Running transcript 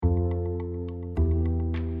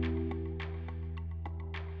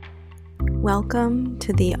Welcome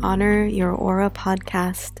to the Honor Your Aura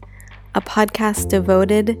podcast, a podcast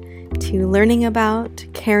devoted to learning about,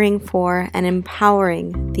 caring for, and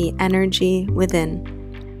empowering the energy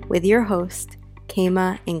within, with your host,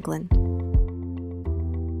 Kema England.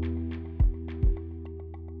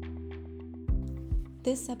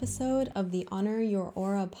 This episode of the Honor Your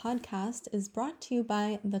Aura podcast is brought to you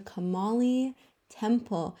by the Kamali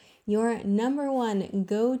Temple, your number one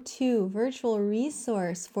go-to virtual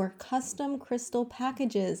resource for custom crystal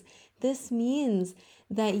packages. This means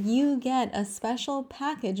that you get a special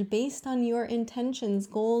package based on your intentions,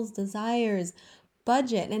 goals, desires,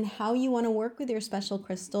 budget, and how you want to work with your special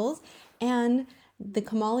crystals. And the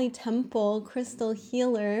Kamali Temple Crystal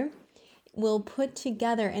Healer will put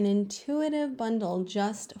together an intuitive bundle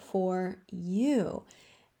just for you.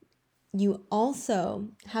 You also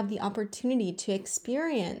have the opportunity to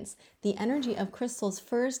experience the energy of crystals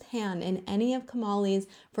firsthand in any of Kamali's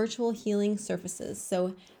virtual healing services.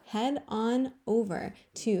 So head on over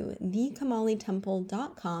to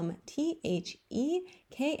thekamalitemple.com,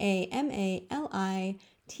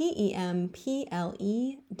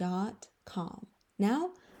 thekamalitemple.com. Now,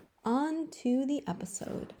 on to the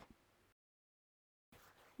episode.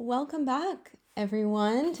 Welcome back,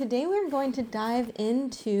 everyone. Today we're going to dive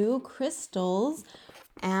into crystals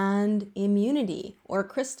and immunity, or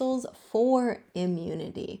crystals for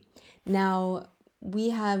immunity. Now, we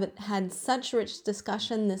have had such rich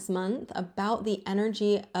discussion this month about the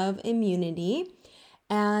energy of immunity,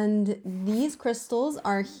 and these crystals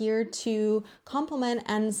are here to complement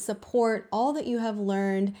and support all that you have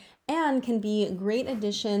learned and can be great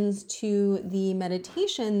additions to the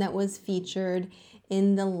meditation that was featured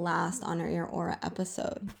in the last Honor Your Aura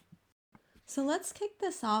episode. So let's kick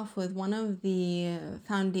this off with one of the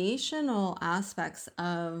foundational aspects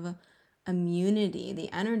of immunity, the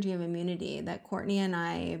energy of immunity that Courtney and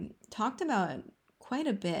I talked about quite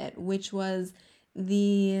a bit, which was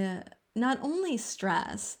the not only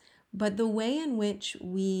stress, but the way in which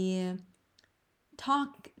we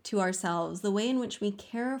talk to ourselves, the way in which we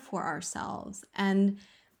care for ourselves, and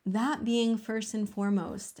that being first and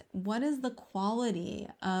foremost. What is the quality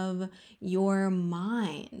of your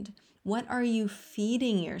mind? What are you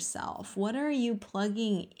feeding yourself? What are you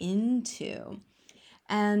plugging into?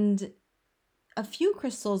 And a few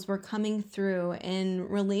crystals were coming through in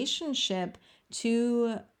relationship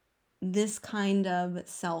to this kind of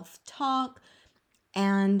self-talk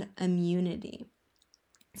and immunity.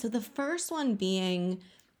 So the first one being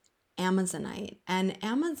Amazonite. And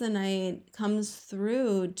Amazonite comes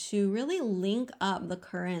through to really link up the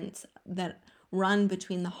currents that run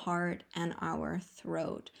between the heart and our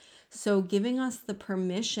throat. So giving us the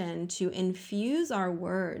permission to infuse our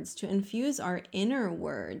words, to infuse our inner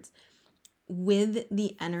words with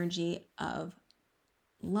the energy of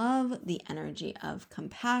love, the energy of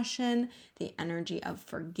compassion, the energy of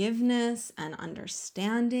forgiveness and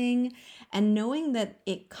understanding, and knowing that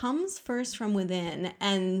it comes first from within,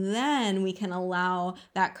 and then we can allow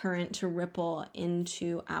that current to ripple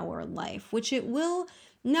into our life, which it will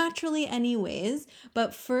naturally anyways,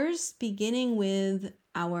 but first beginning with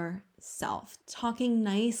ourself, talking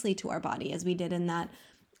nicely to our body as we did in that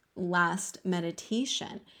last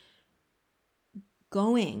meditation.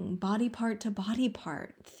 Going body part to body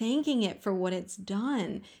part, thanking it for what it's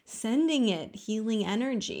done, sending it healing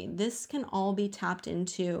energy. This can all be tapped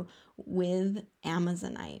into with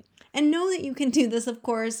Amazonite. And know that you can do this, of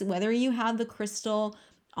course, whether you have the crystal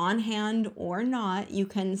on hand or not, you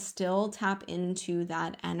can still tap into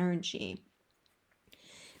that energy.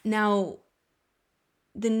 Now,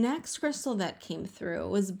 the next crystal that came through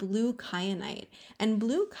was blue kyanite. And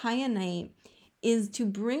blue kyanite is to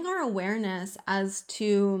bring our awareness as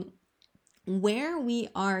to where we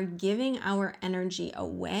are giving our energy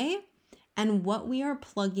away and what we are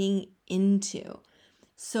plugging into.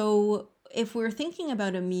 So if we're thinking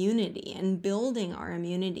about immunity and building our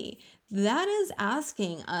immunity, that is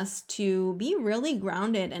asking us to be really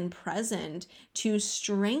grounded and present to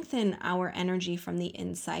strengthen our energy from the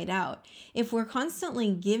inside out. If we're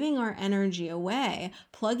constantly giving our energy away,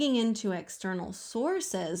 plugging into external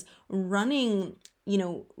sources, running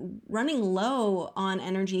low on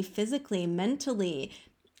energy physically, mentally,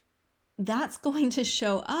 that's going to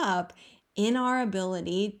show up in our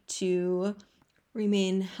ability to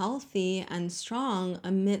remain healthy and strong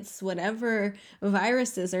amidst whatever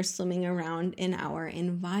viruses are swimming around in our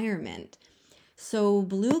environment. So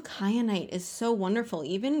blue kyanite is so wonderful,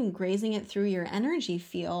 even grazing it through your energy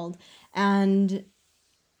field and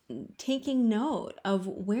taking note of,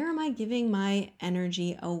 where am I giving my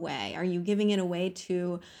energy away? Are you giving it away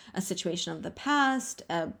to a situation of the past,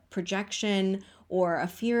 a projection, or a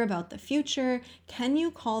fear about the future? Can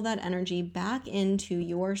you call that energy back into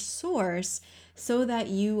your source so that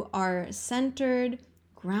you are centered,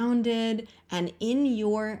 grounded, and in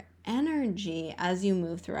your energy as you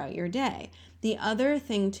move throughout your day? The other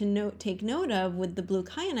thing to take note of with the blue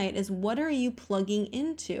kyanite is, what are you plugging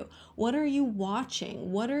into? What are you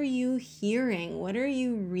watching? What are you hearing? What are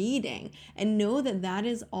you reading? And know that that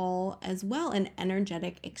is all as well an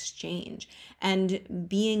energetic exchange. And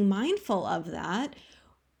being mindful of that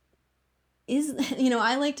is,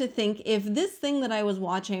 I like to think, if this thing that I was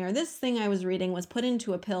watching or this thing I was reading was put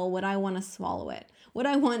into a pill, would I want to swallow it? Would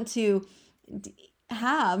I want to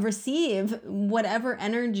receive whatever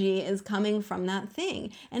energy is coming from that thing?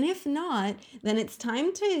 And if not, then it's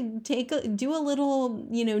time to do a little,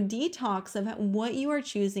 detox of what you are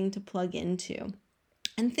choosing to plug into.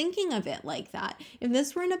 And thinking of it like that. If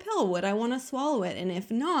this were in a pill, would I want to swallow it? And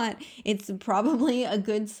if not, it's probably a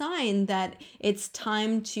good sign that it's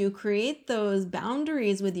time to create those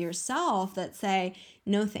boundaries with yourself that say,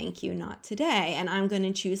 no, thank you, not today. And I'm going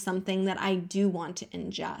to choose something that I do want to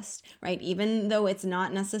ingest, right? Even though it's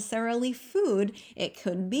not necessarily food, it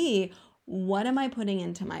could be, what am I putting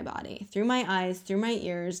into my body? Through my eyes, through my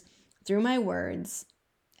ears, through my words,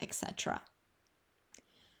 etc.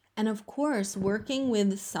 And of course, working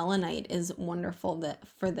with selenite is wonderful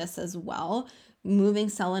for this as well. Moving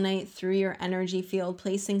selenite through your energy field,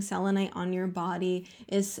 placing selenite on your body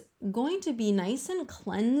is going to be nice and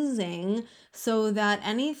cleansing, so that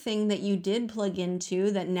anything that you did plug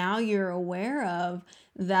into that now you're aware of,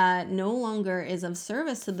 that no longer is of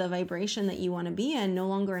service to the vibration that you want to be in, no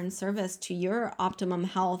longer in service to your optimum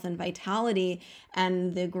health and vitality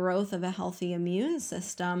and the growth of a healthy immune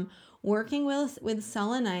system, working with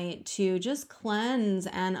selenite to just cleanse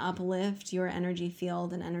and uplift your energy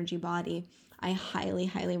field and energy body, I highly,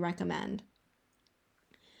 highly recommend.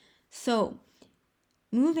 So,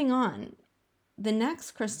 moving on, the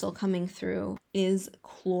next crystal coming through is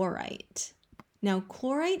chlorite. Now,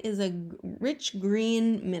 chlorite is a rich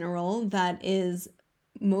green mineral that is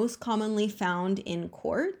most commonly found in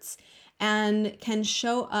quartz and can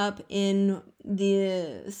show up in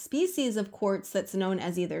the species of quartz that's known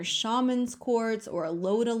as either shaman's quartz or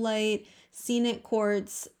lodolite, scenic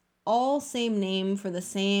quartz, all same name for the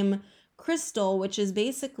same crystal, which is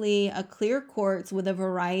basically a clear quartz with a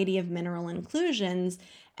variety of mineral inclusions.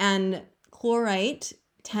 And chlorite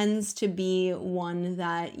tends to be one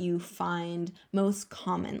that you find most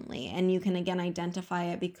commonly, and you can again identify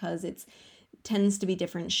it because it tends to be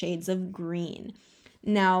different shades of green.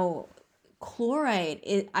 Now,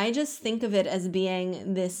 chlorite, I just think of it as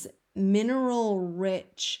being this mineral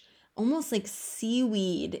rich, almost like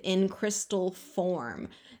seaweed in crystal form,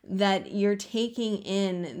 that you're taking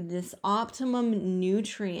in this optimum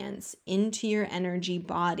nutrients into your energy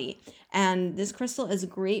body. And this crystal is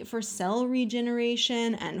great for cell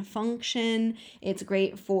regeneration and function. It's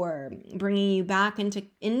great for bringing you back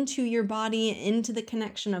into your body, into the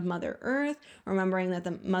connection of Mother Earth, remembering that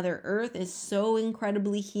the Mother Earth is so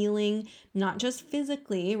incredibly healing, not just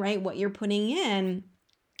physically, right? What you're putting in,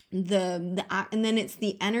 and then it's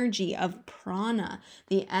the energy of prana,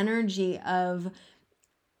 the energy of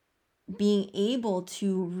being able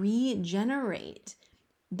to regenerate.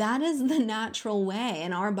 That is the natural way,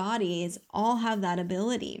 and our bodies all have that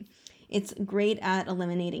ability. It's great at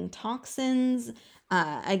eliminating toxins,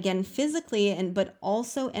 again, physically, but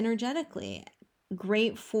also energetically.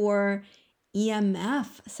 Great for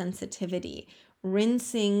EMF sensitivity,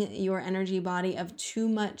 rinsing your energy body of too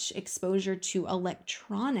much exposure to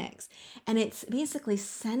electronics. And it's basically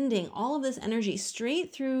sending all of this energy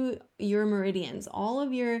straight through your meridians, all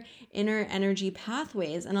of your inner energy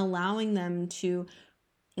pathways, and allowing them to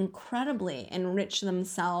incredibly enrich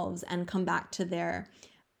themselves and come back to their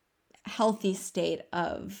healthy state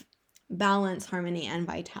of balance, harmony, and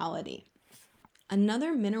vitality.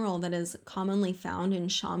 Another mineral that is commonly found in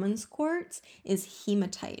shaman's quartz is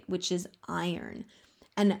hematite, which is iron.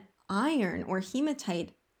 And iron or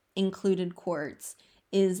hematite included quartz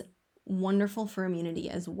is wonderful for immunity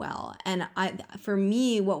as well. And for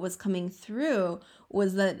me, what was coming through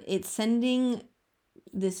was that it's sending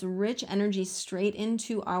this rich energy straight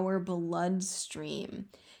into our bloodstream,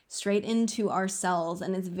 straight into our cells,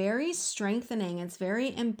 and it's very strengthening, it's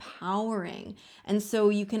very empowering. And so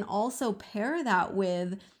you can also pair that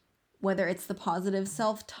with whether it's the positive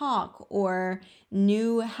self-talk or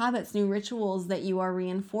new habits, new rituals that you are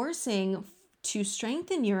reinforcing to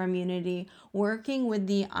strengthen your immunity. Working with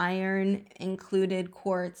the iron included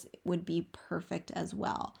quartz would be perfect as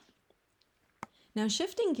well. Now,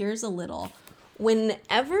 shifting gears a little,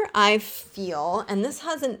 whenever I feel, and this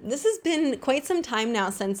has been quite some time now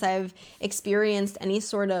since I've experienced any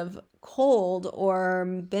sort of cold or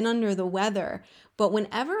been under the weather, but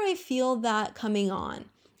whenever I feel that coming on,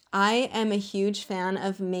 I am a huge fan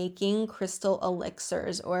of making crystal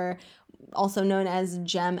elixirs, or also known as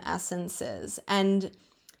gem essences. And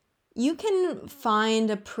you can find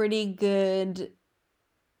a pretty good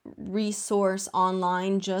resource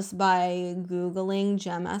online just by Googling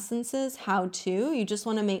gem essences, how to. You just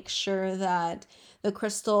want to make sure that the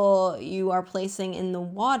crystal you are placing in the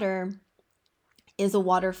water is a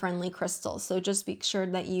water-friendly crystal. So just be sure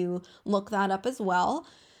that you look that up as well.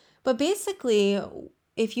 But basically,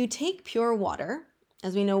 if you take pure water,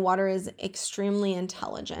 as we know, water is extremely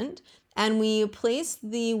intelligent, and we place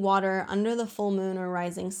the water under the full moon or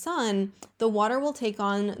rising sun, the water will take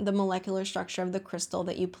on the molecular structure of the crystal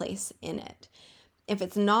that you place in it. If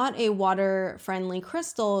it's not a water-friendly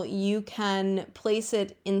crystal, you can place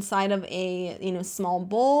it inside of a small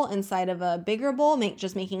bowl, inside of a bigger bowl,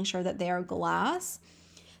 making sure that they are glass,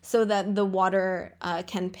 so that the water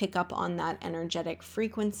can pick up on that energetic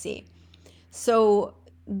frequency. So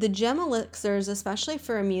the gem elixirs, especially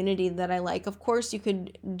for immunity, that I like, of course, you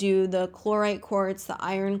could do the chlorite quartz, the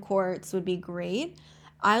iron quartz would be great.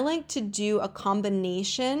 I like to do a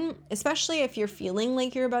combination, especially if you're feeling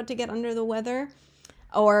like you're about to get under the weather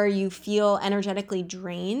or you feel energetically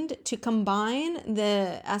drained, to combine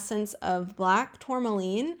the essence of black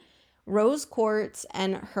tourmaline, rose quartz,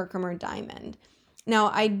 and Herkimer diamond.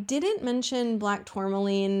 Now, I didn't mention black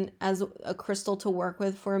tourmaline as a crystal to work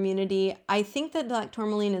with for immunity. I think that black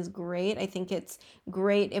tourmaline is great. I think it's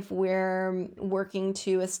great if we're working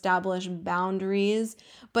to establish boundaries,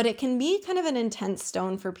 but it can be kind of an intense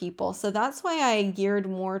stone for people. So that's why I geared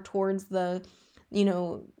more towards the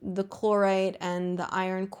chlorite and the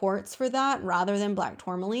iron quartz for that rather than black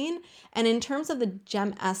tourmaline. And in terms of the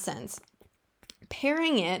gem essence,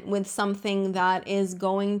 pairing it with something that is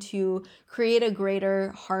going to create a greater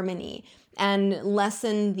harmony and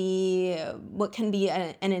lessen what can be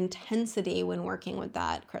an intensity when working with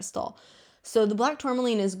that crystal. So the black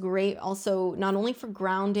tourmaline is great also not only for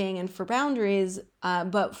grounding and for boundaries,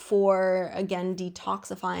 but for, again,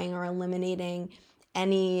 detoxifying or eliminating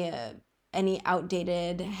any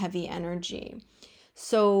outdated heavy energy.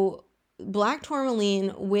 So black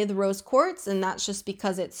tourmaline with rose quartz, and that's just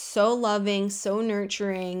because it's so loving, so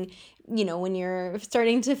nurturing. When you're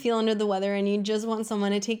starting to feel under the weather and you just want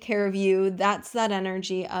someone to take care of you, that's that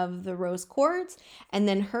energy of the rose quartz. And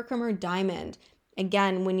then Herkimer diamond,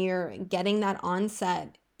 again, when you're getting that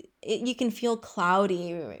onset, you can feel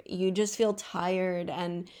cloudy, you just feel tired,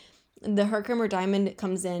 and the Herkimer diamond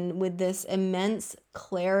comes in with this immense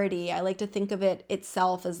clarity. I like to think of it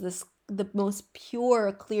itself as the most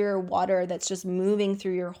pure, clear water that's just moving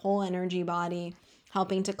through your whole energy body,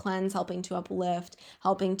 helping to cleanse, helping to uplift,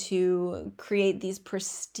 helping to create these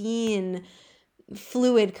pristine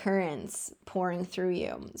fluid currents pouring through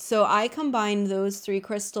you. So I combined those three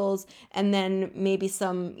crystals and then maybe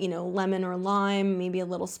some, lemon or lime, maybe a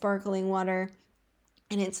little sparkling water.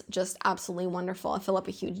 And it's just absolutely wonderful. I fill up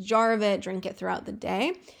a huge jar of it, drink it throughout the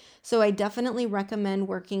day. So I definitely recommend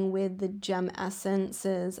working with the gem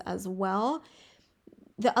essences as well.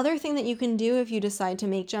 The other thing that you can do if you decide to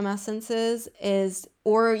make gem essences is,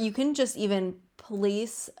 or you can just even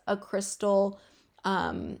place a crystal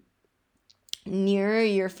near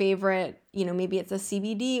your favorite, maybe it's a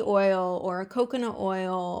CBD oil or a coconut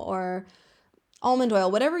oil or almond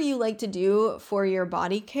oil, whatever you like to do for your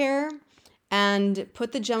body care, and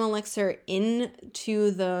put the gem elixir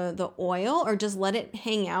into the oil, or just let it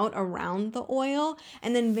hang out around the oil,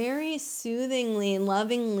 and then very soothingly,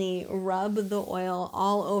 lovingly rub the oil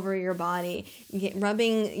all over your body,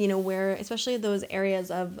 rubbing, where, especially those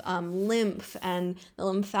areas of lymph and the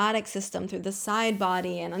lymphatic system through the side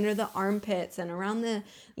body and under the armpits and around the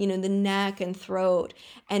neck and throat,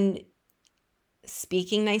 and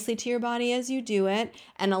speaking nicely to your body as you do it,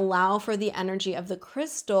 and allow for the energy of the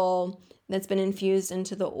crystal that's been infused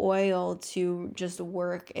into the oil to just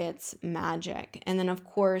work its magic. And then, of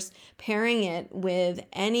course, pairing it with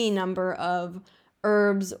any number of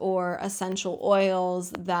herbs or essential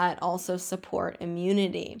oils that also support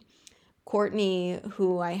immunity. Courtney,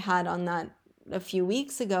 who I had on that a few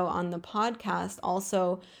weeks ago on the podcast,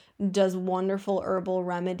 also does wonderful herbal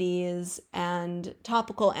remedies and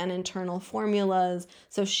topical and internal formulas.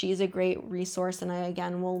 So she's a great resource, and I,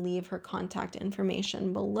 again, will leave her contact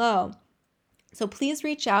information below. So please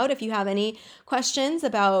reach out if you have any questions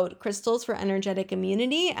about crystals for energetic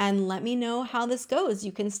immunity and let me know how this goes.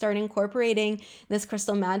 You can start incorporating this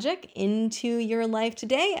crystal magic into your life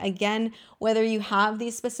today. Again, whether you have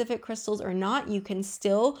these specific crystals or not, you can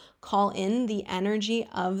still call in the energy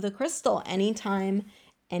of the crystal anytime,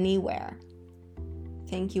 anywhere.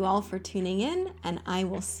 Thank you all for tuning in, and I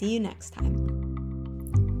will see you next time.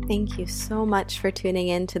 Thank you so much for tuning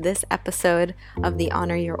in to this episode of the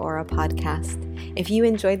Honor Your Aura podcast. If you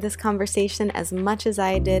enjoyed this conversation as much as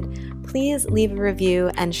I did, please leave a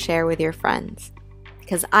review and share with your friends,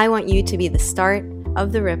 because I want you to be the start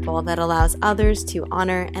of the ripple that allows others to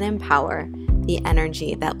honor and empower the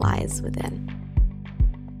energy that lies within.